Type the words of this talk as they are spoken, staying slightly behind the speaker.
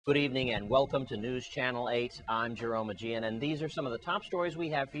Good evening and welcome to News Channel 8. I'm Jerome Aegean, and these are some of the top stories we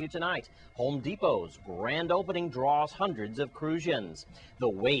have for you tonight. Home Depot's grand opening draws hundreds of Crucians. The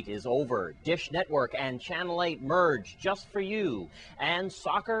wait is over. Dish Network and Channel 8 merge just for you. And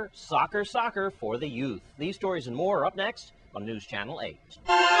soccer for the youth. These stories and more are up next on News Channel 8.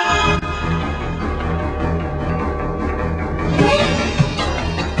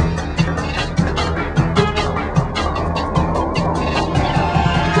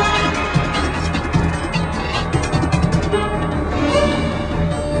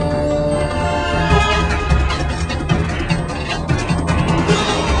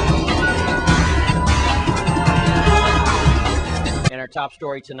 Top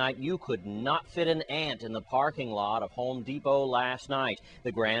story tonight, you could not fit an ant in the parking lot of Home Depot last night.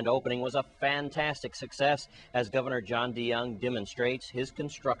 The grand opening was a fantastic success as Governor John DeYoung demonstrates his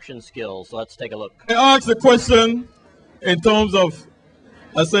construction skills. Let's take a look. I asked the question in terms of,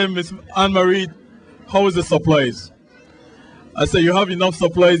 I say, Miss Anne-Marie, how is the supplies? I say you have enough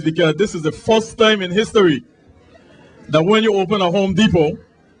supplies because this is the first time in history that when you open a Home Depot,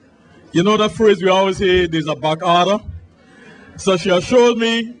 you know that phrase we always hear, there's a back order. So she assured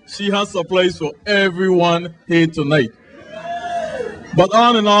me she has supplies for everyone here tonight. But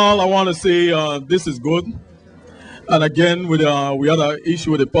all in all, I want to say this is good. And again, we had an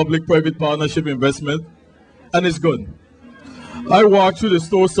issue with the public-private partnership investment, and it's good. I walked through the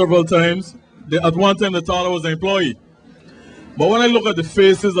store several times. At one time, they thought I was an employee. But when I look at the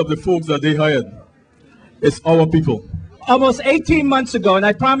faces of the folks that they hired, it's our people. Almost 18 months ago, and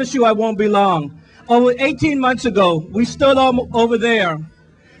I promise you I won't be long, over 18 months ago, we stood over there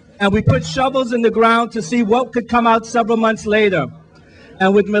and we put shovels in the ground to see what could come out several months later.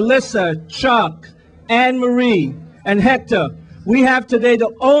 And with Melissa, Chuck, Anne-Marie, and Hector, we have today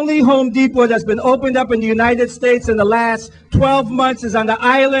the only Home Depot that's been opened up in the United States in the last 12 months is on the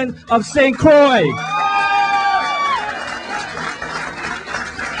island of St. Croix.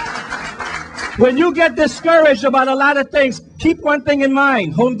 When you get discouraged about a lot of things, keep one thing in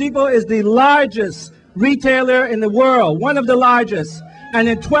mind. Home Depot is the largest retailer in the world, one of the largest. And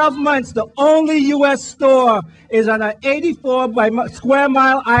in 12 months, the only U.S. store is on an 84 square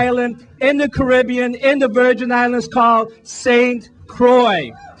mile island in the Caribbean, in the Virgin Islands, called St.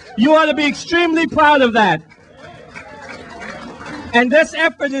 Croix. You ought to be extremely proud of that. And this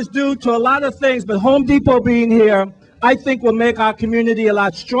effort is due to a lot of things, but Home Depot being here, I think will make our community a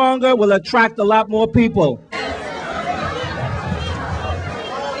lot stronger, will attract a lot more people.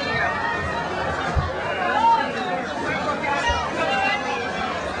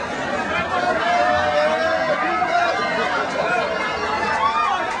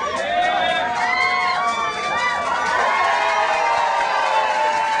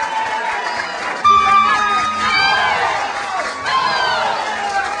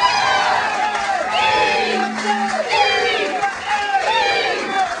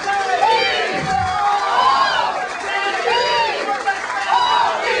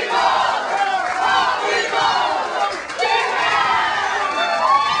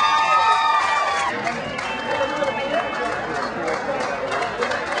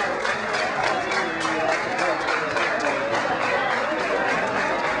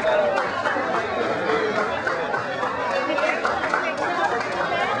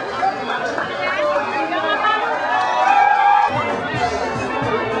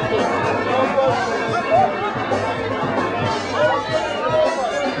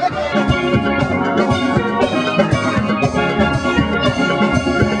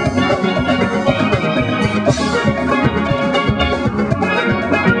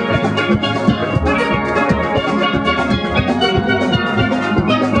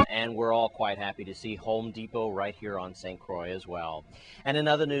 To see Home Depot right here on St. Croix as well. And in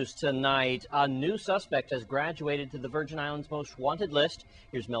other news tonight, a new suspect has graduated to the Virgin Islands Most Wanted list.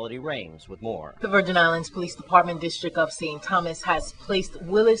 Here's Melody Rames with more. The Virgin Islands Police Department District of St. Thomas has placed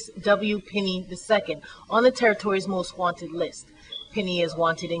Willis W. Pinney II on the territory's Most Wanted list. Pinney is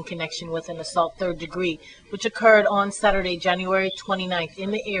wanted in connection with an assault third degree, which occurred on Saturday, January 29th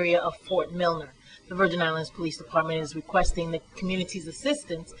in the area of Fort Milner. The Virgin Islands Police Department is requesting the community's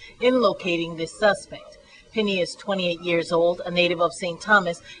assistance in locating this suspect. Pinney is 28 years old, a native of St.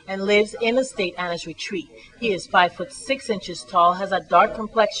 Thomas, and lives in the St. Anna's Retreat. He is 5'6" tall, has a dark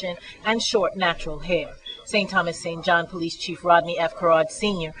complexion, and short natural hair. St. Thomas St. John Police Chief Rodney F. Carrad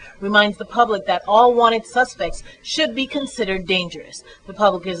Sr. reminds the public that all wanted suspects should be considered dangerous. The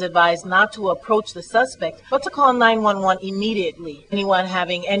public is advised not to approach the suspect, but to call 911 immediately. Anyone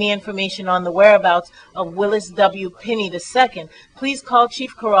having any information on the whereabouts of Willis W. Pinney II, please call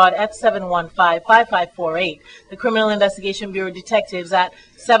Chief Carrad at 715-5548. The Criminal Investigation Bureau detectives at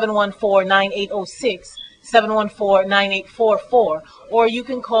 714-9806. 714-9844, or you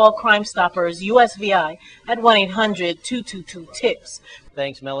can call Crime Stoppers USVI at 1-800-222-TIPS.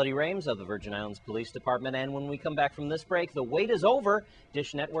 Thanks, Melody Rames of the Virgin Islands Police Department. And when we come back from this break, the wait is over.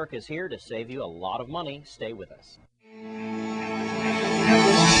 Dish Network is here to save you a lot of money. Stay with us.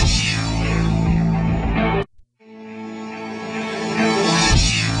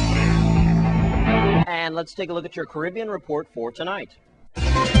 And let's take a look at your Caribbean report for tonight.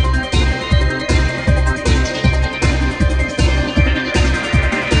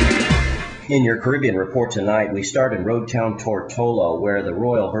 In your Caribbean report tonight, we start in Road Town Tortola, where the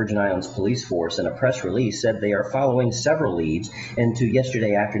Royal Virgin Islands Police Force, in a press release, said they are following several leads into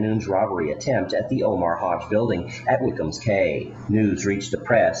yesterday afternoon's robbery attempt at the Omar Hodge building at Wickham's Cay. News reached the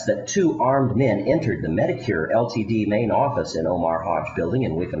press that two armed men entered the Medicure Ltd main office in Omar Hodge building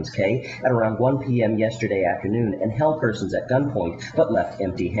in Wickham's Cay at around 1 p.m. yesterday afternoon and held persons at gunpoint but left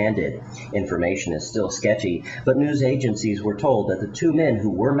empty-handed. Information is still sketchy, but news agencies were told that the two men who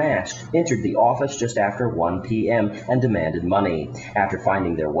were masked entered the office just after 1 p.m. and demanded money. After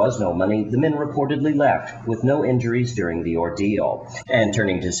finding there was no money, the men reportedly left with no injuries during the ordeal. And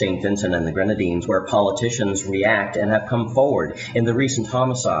turning to St. Vincent and the Grenadines, where politicians react and have come forward in the recent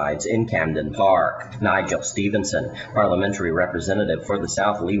homicides in Camden Park. Nigel Stevenson, parliamentary representative for the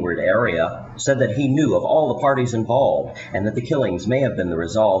South Leeward area, said that he knew of all the parties involved and that the killings may have been the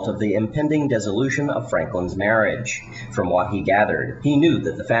result of the impending dissolution of Franklin's marriage. From what he gathered, he knew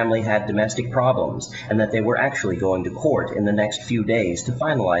that the family had domestic problems and that they were actually going to court in the next few days to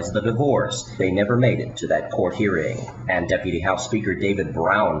finalize the divorce. They never made it to that court hearing. And Deputy House Speaker David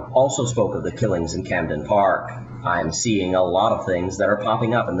Brown also spoke of the killings in Camden Park. I'm seeing a lot of things that are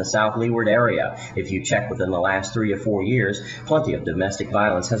popping up in the South Leeward area. If you check within the last 3 or 4 years, plenty of domestic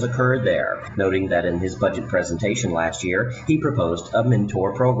violence has occurred there, noting that in his budget presentation last year, he proposed a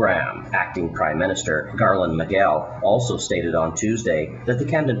mentor program. Acting Prime Minister Garland Miguel also stated on Tuesday that the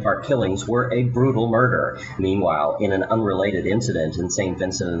Camden Park killings were a brutal murder. Meanwhile, in an unrelated incident in St.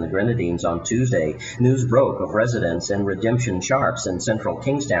 Vincent and the Grenadines on Tuesday, news broke of residents in Redemption Sharps in central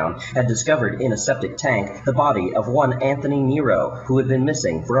Kingstown had discovered in a septic tank the body of one Anthony Nero, who had been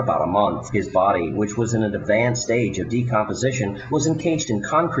missing for about a month. His body, which was in an advanced stage of decomposition, was encased in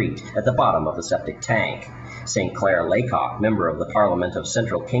concrete at the bottom of the septic tank. St. Clair Laycock, member of the Parliament of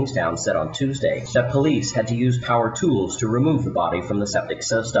Central Kingstown, said on Tuesday that police had to use power tools to remove the body from the septic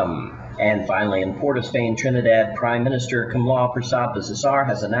system. And finally, in Port of Spain, Trinidad, Prime Minister Kamla Persad-Bissessar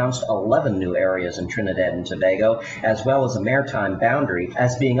has announced 11 new areas in Trinidad and Tobago, as well as a maritime boundary,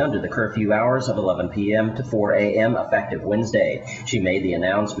 as being under the curfew hours of 11 p.m. to 4 a.m. effective Wednesday. She made the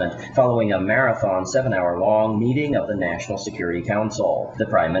announcement following a marathon 7-hour-long meeting of the National Security Council. The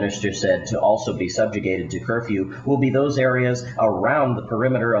Prime Minister said to also be subjugated to curfew will be those areas around the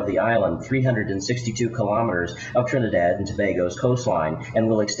perimeter of the island, 362 kilometers of Trinidad and Tobago's coastline, and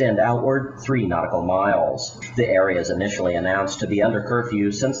will extend outward 3 nautical miles. The areas initially announced to be under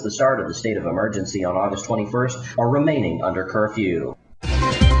curfew since the start of the state of emergency on August 21st are remaining under curfew.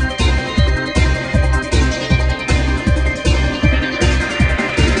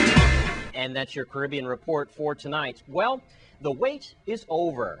 And that's your Caribbean report for tonight. Well, the wait is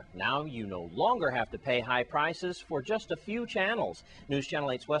over. Now you no longer have to pay high prices for just a few channels. News Channel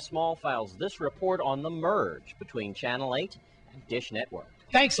 8's Wes Small files this report on the merge between Channel 8 and Dish Network.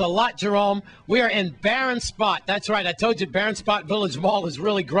 Thanks a lot, Jerome. We are in Barron Spot. That's right. I told you Barron Spot Village Mall is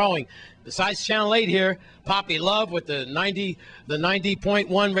really growing. Besides Channel 8 here, Poppy Love with the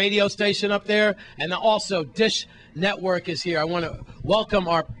 90.1 radio station up there, and also Dish Network is here. I want to welcome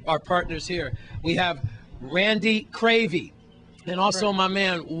our partners here. We have Randy Cravey, and also my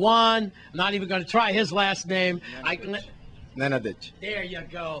man Juan. I'm not even going to try his last name. Nenadich. There you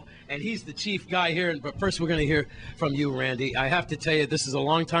go. And he's the chief guy here. But first, we're going to hear from you, Randy. I have to tell you, this is a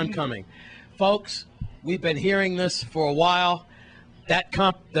long time coming. Folks, we've been hearing this for a while.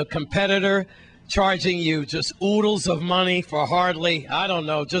 The competitor charging you just oodles of money for hardly, I don't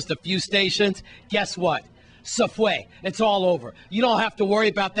know, just a few stations. Guess what? Safway. It's all over. You don't have to worry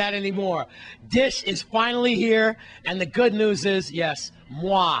about that anymore. Dish is finally here, and the good news is, yes,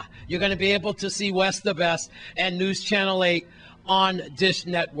 moi. You're going to be able to see West the Best and News Channel 8 on Dish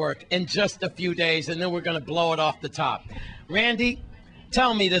Network in just a few days, and then we're going to blow it off the top. Randy,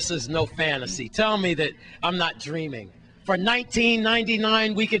 Tell me this is no fantasy. Tell me that I'm not dreaming. For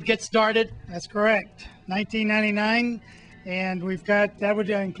 $19.99, we could get started? That's correct. $19.99, and we've got, that would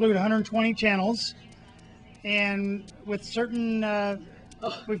include 120 channels. And with certain,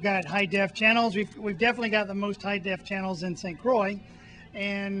 we've got high def channels. We've definitely got the most high def channels in St. Croix,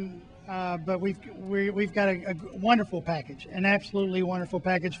 and but we've got a wonderful package, an absolutely wonderful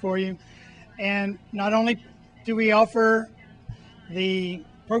package for you. And not only do we offer the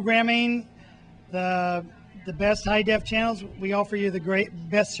programming, the best high def channels, we offer you the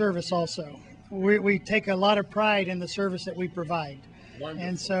best service also. We take a lot of pride in the service that we provide. Wonderful.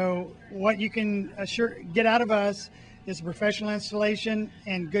 And so what you can get out of us is professional installation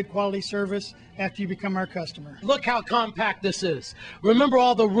and good quality service after you become our customer. Look how compact this is. Remember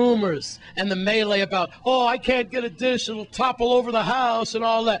all the rumors and the melee about, oh, I can't get a dish, it'll topple over the house and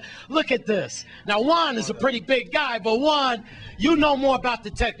all that. Look at this. Now, Juan is a pretty big guy, but Juan, you know more about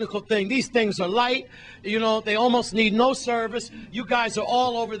the technical thing. These things are light. You know, they almost need no service. You guys are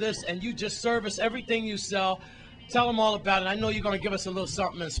all over this, and you just service everything you sell. Tell them all about it. I know you're going to give us a little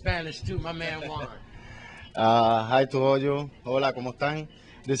something in Spanish, too, my man Juan. Hi to all you. Hola, ¿cómo están?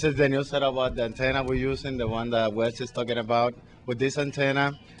 This is the new setup of the antenna we're using, the one that Wes is talking about. With this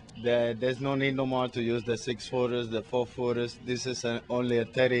antenna, there's no need no more to use the 6-footers, the 4-footers. This is only a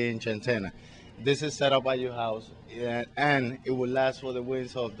 30-inch antenna. This is set up at your house, and it will last for the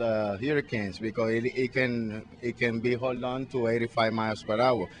winds of the hurricanes because it can be held on to 85 miles per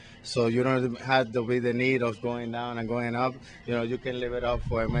hour. So you don't have to be the need of going down and going up. You know, you can leave it up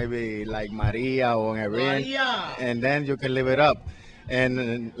for maybe like Maria or Irene, and then you can leave it up.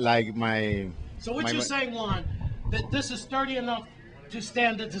 And like my. So what you're saying, Juan, that this is sturdy enough to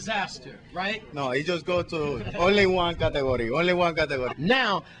stand a disaster, right? No, it just goes to only one category, only one category.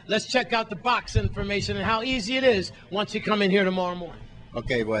 Now, let's check out the box information and how easy it is once you come in here tomorrow morning.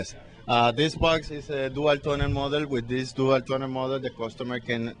 Okay, Wes. This box is a dual tunnel model. With this dual tunnel model, the customer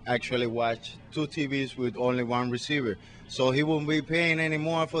can actually watch 2 TVs with only 1 receiver. So he won't be paying any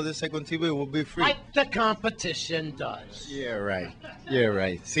more for the second TV. It will be free. Like the competition does. Yeah, right. Yeah,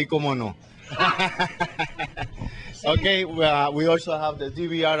 right. Sí, como no. Okay, we also have the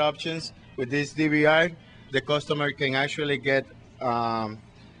DVR options. With this DVR, the customer can actually get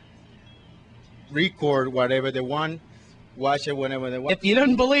record whatever they want, watch it whenever they want. If you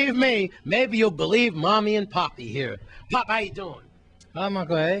didn't believe me, maybe you'll believe Mommy and Poppy here. Pop, how you doing? I'm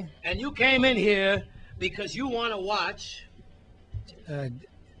okay. And you came in here because you want to watch. I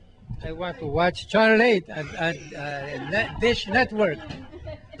want to watch Channel 8 at Dish Network.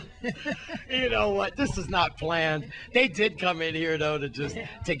 You know what? This is not planned. They did come in here though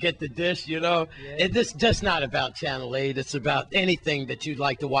to get the dish. You know, it's just not about Channel 8. It's about anything that you'd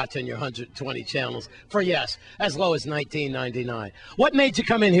like to watch on your 120 channels for as low as $19.99. What made you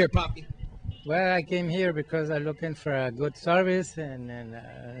come in here, Poppy? Well, I came here because I'm looking for a good service and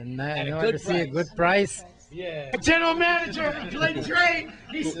I want to see a good price. Yeah. General Manager, Glenn Trey,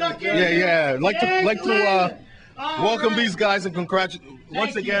 he snuck in. Yeah. Like to welcome these guys and congratulate.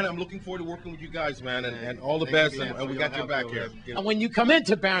 Once again, I'm looking forward to working with you guys, man, and all the best. And we got your back here. And when you come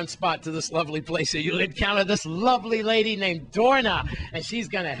into Baron Spot, to this lovely place here, you'll encounter this lovely lady named Dorna, and she's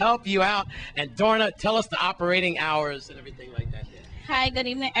going to help you out. And Dorna, tell us the operating hours and everything like that. Hi, good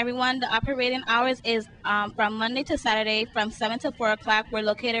evening, everyone. The operating hours is from Monday to Saturday from 7 to 4 o'clock. We're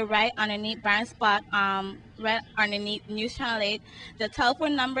located right underneath Baron Spot, right underneath News Channel 8. The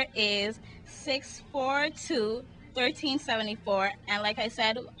telephone number is 642-1374. And like I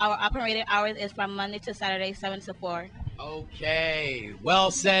said, our operating hours is from Monday to Saturday, 7 to 4. Okay,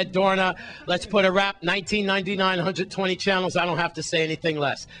 well said, Dorna. Let's put a wrap. $19.99, 120 channels. I don't have to say anything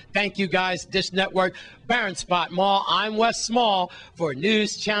less. Thank you, guys. Dish Network, Baron Spot Mall. I'm Wes Small for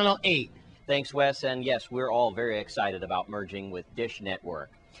News Channel 8. Thanks, Wes. And yes, we're all very excited about merging with Dish Network.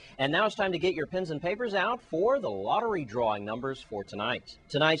 And now it's time to get your pens and papers out for the lottery drawing numbers for tonight.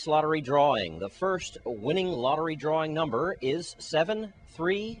 Tonight's lottery drawing, the first winning lottery drawing number is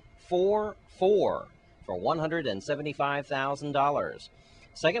 7344 for $175,000.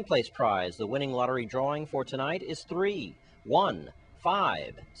 Second place prize, the winning lottery drawing for tonight is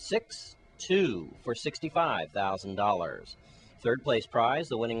 31562 for $65,000. Third place prize,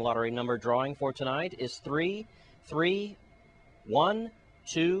 the winning lottery number drawing for tonight is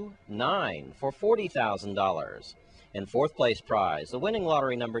 33129 for $40,000. And fourth place prize, the winning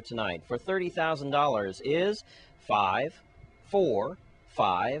lottery number tonight for $30,000 is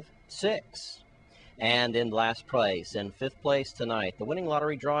 5456. And in last place, in fifth place tonight, the winning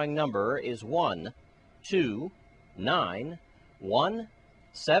lottery drawing number is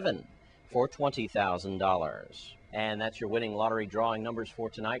 12917 for $20,000. And that's your winning lottery drawing numbers for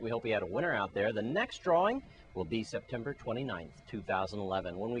tonight. We hope you had a winner out there. The next drawing will be September 29th,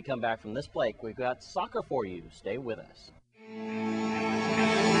 2011. When we come back from this break, we've got soccer for you. Stay with us.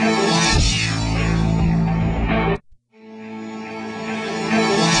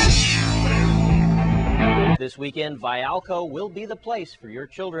 This weekend, Vialco will be the place for your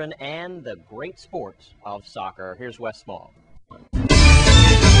children and the great sport of soccer. Here's Wes Small.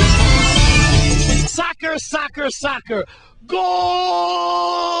 Soccer, soccer, soccer. Goal!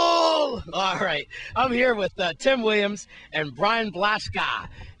 All right. I'm here with Tim Williams and Brian Blaska.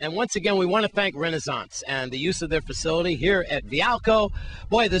 And once again, we want to thank Renaissance and the use of their facility here at Vialco.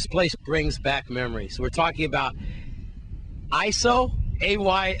 Boy, this place brings back memories. We're talking about ISO,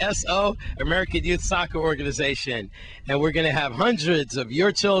 AYSO, American Youth Soccer Organization. And we're going to have hundreds of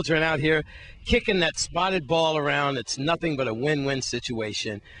your children out here kicking that spotted ball around. It's nothing but a win-win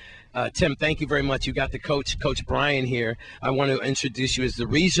situation. Tim, thank you very much. You got the Coach Brian here. I want to introduce you as the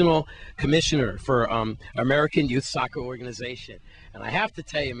Regional Commissioner for American Youth Soccer Organization. And I have to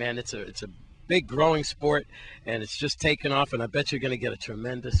tell you, man, it's a big growing sport, and it's just taken off, and I bet you're going to get a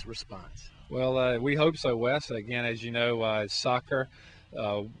tremendous response. Well, we hope so, Wes. Again, as you know, soccer,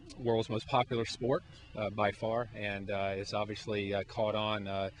 world's most popular sport by far, and it's obviously caught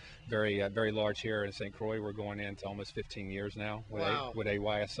on very large here in St. Croix. We're going into almost 15 years now with, wow. with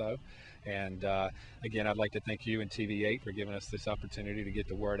AYSO. And again, I'd like to thank you and TV8 for giving us this opportunity to get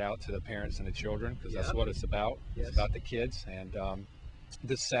the word out to the parents and the children, because that's what it's about. Yes. It's about the kids. And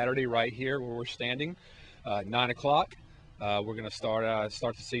this Saturday right here where we're standing, 9 o'clock, we're going to start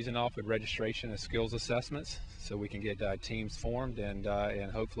the season off with registration and skills assessments, so we can get teams formed, and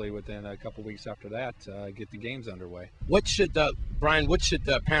hopefully within a couple weeks after that, get the games underway. What should Brian? What should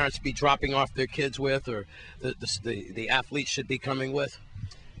the parents be dropping off their kids with, or the athletes should be coming with?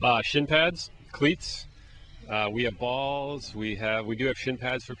 Shin pads, cleats. We have balls. We do have shin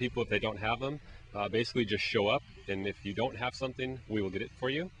pads for people if they don't have them. Basically, just show up, and if you don't have something, we will get it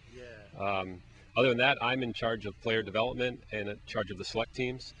for you. Yeah. Other than that, I'm in charge of player development and in charge of the select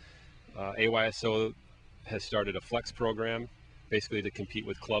teams. AYSO has started a flex program, basically to compete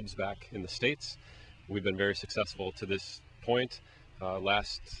with clubs back in the States. We've been very successful to this point.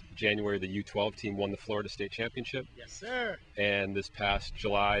 Last January, the U12 team won the Florida State Championship. Yes, sir. And this past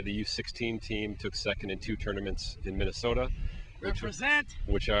July, the U16 team took second in 2 tournaments in Minnesota. Which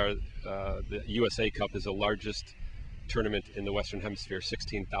are the USA Cup is the largest tournament in the Western Hemisphere,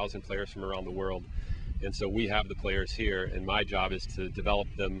 16,000 players from around the world. And so we have the players here, and my job is to develop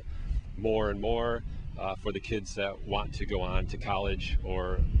them more and more for the kids that want to go on to college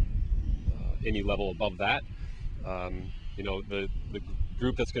or any level above that. You know, the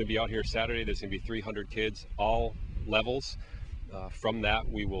group that's going to be out here Saturday, there's going to be 300 kids, all levels. From that,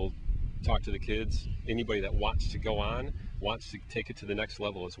 we will talk to the kids. Anybody that wants to go on, wants to take it to the next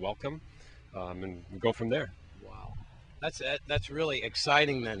level is welcome, and we go from there. Wow, that's really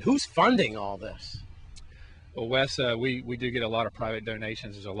exciting. Then who's funding all this? Well, Wes, we do get a lot of private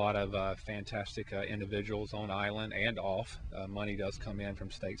donations. There's a lot of fantastic individuals on island and off. Money does come in from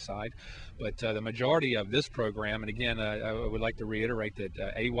stateside. But the majority of this program, and again, I would like to reiterate that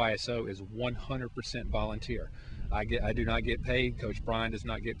AYSO is 100% volunteer. I do not get paid. Coach Brian does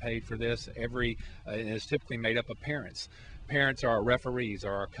not get paid for this. And it's typically made up of parents. Parents are our referees,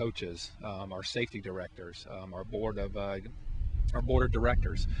 are our coaches, our safety directors, our board of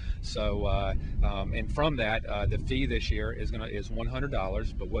directors. So, and from that, the fee this year is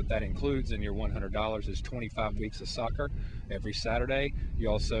 $100. But what that includes in your $100 is 25 weeks of soccer every Saturday. You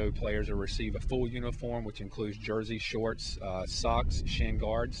also, players will receive a full uniform, which includes jerseys, shorts, socks, shin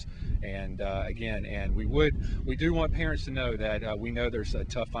guards, and again, and we do want parents to know that we know there's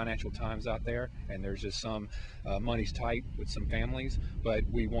tough financial times out there, and there's just some money's tight with some families, but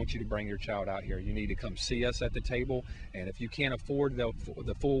we want you to bring your child out here. You need to come see us at the table, and if you can't afford the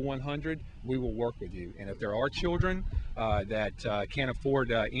full 100, we will work with you. And if there are children that can't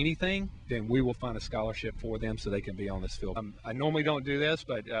afford anything, then we will find a scholarship for them so they can be on this field. I normally don't do this,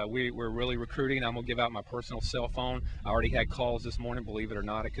 but we're really recruiting. I'm gonna give out my personal cell phone. I already had calls this morning, believe it or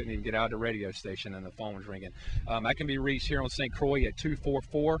not. I couldn't even get out of the radio station and the phone was ringing. I can be reached here on St. Croix at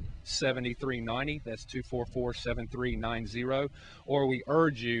 244-7390. That's 244-7390. Or we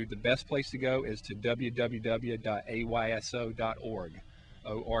urge you, the best place to go is to www.ayso.org.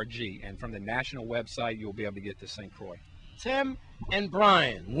 And from the national website, you'll be able to get to St. Croix. Tim and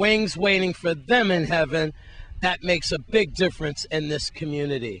Brian, wings waiting for them in heaven. That makes a big difference in this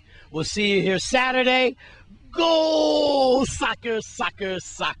community. We'll see you here Saturday. Go soccer, soccer,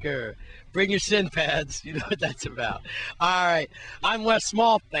 soccer. Bring your shin pads. You know what that's about. All right. I'm Wes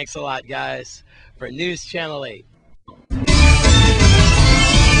Small. Thanks a lot, guys, for News Channel 8.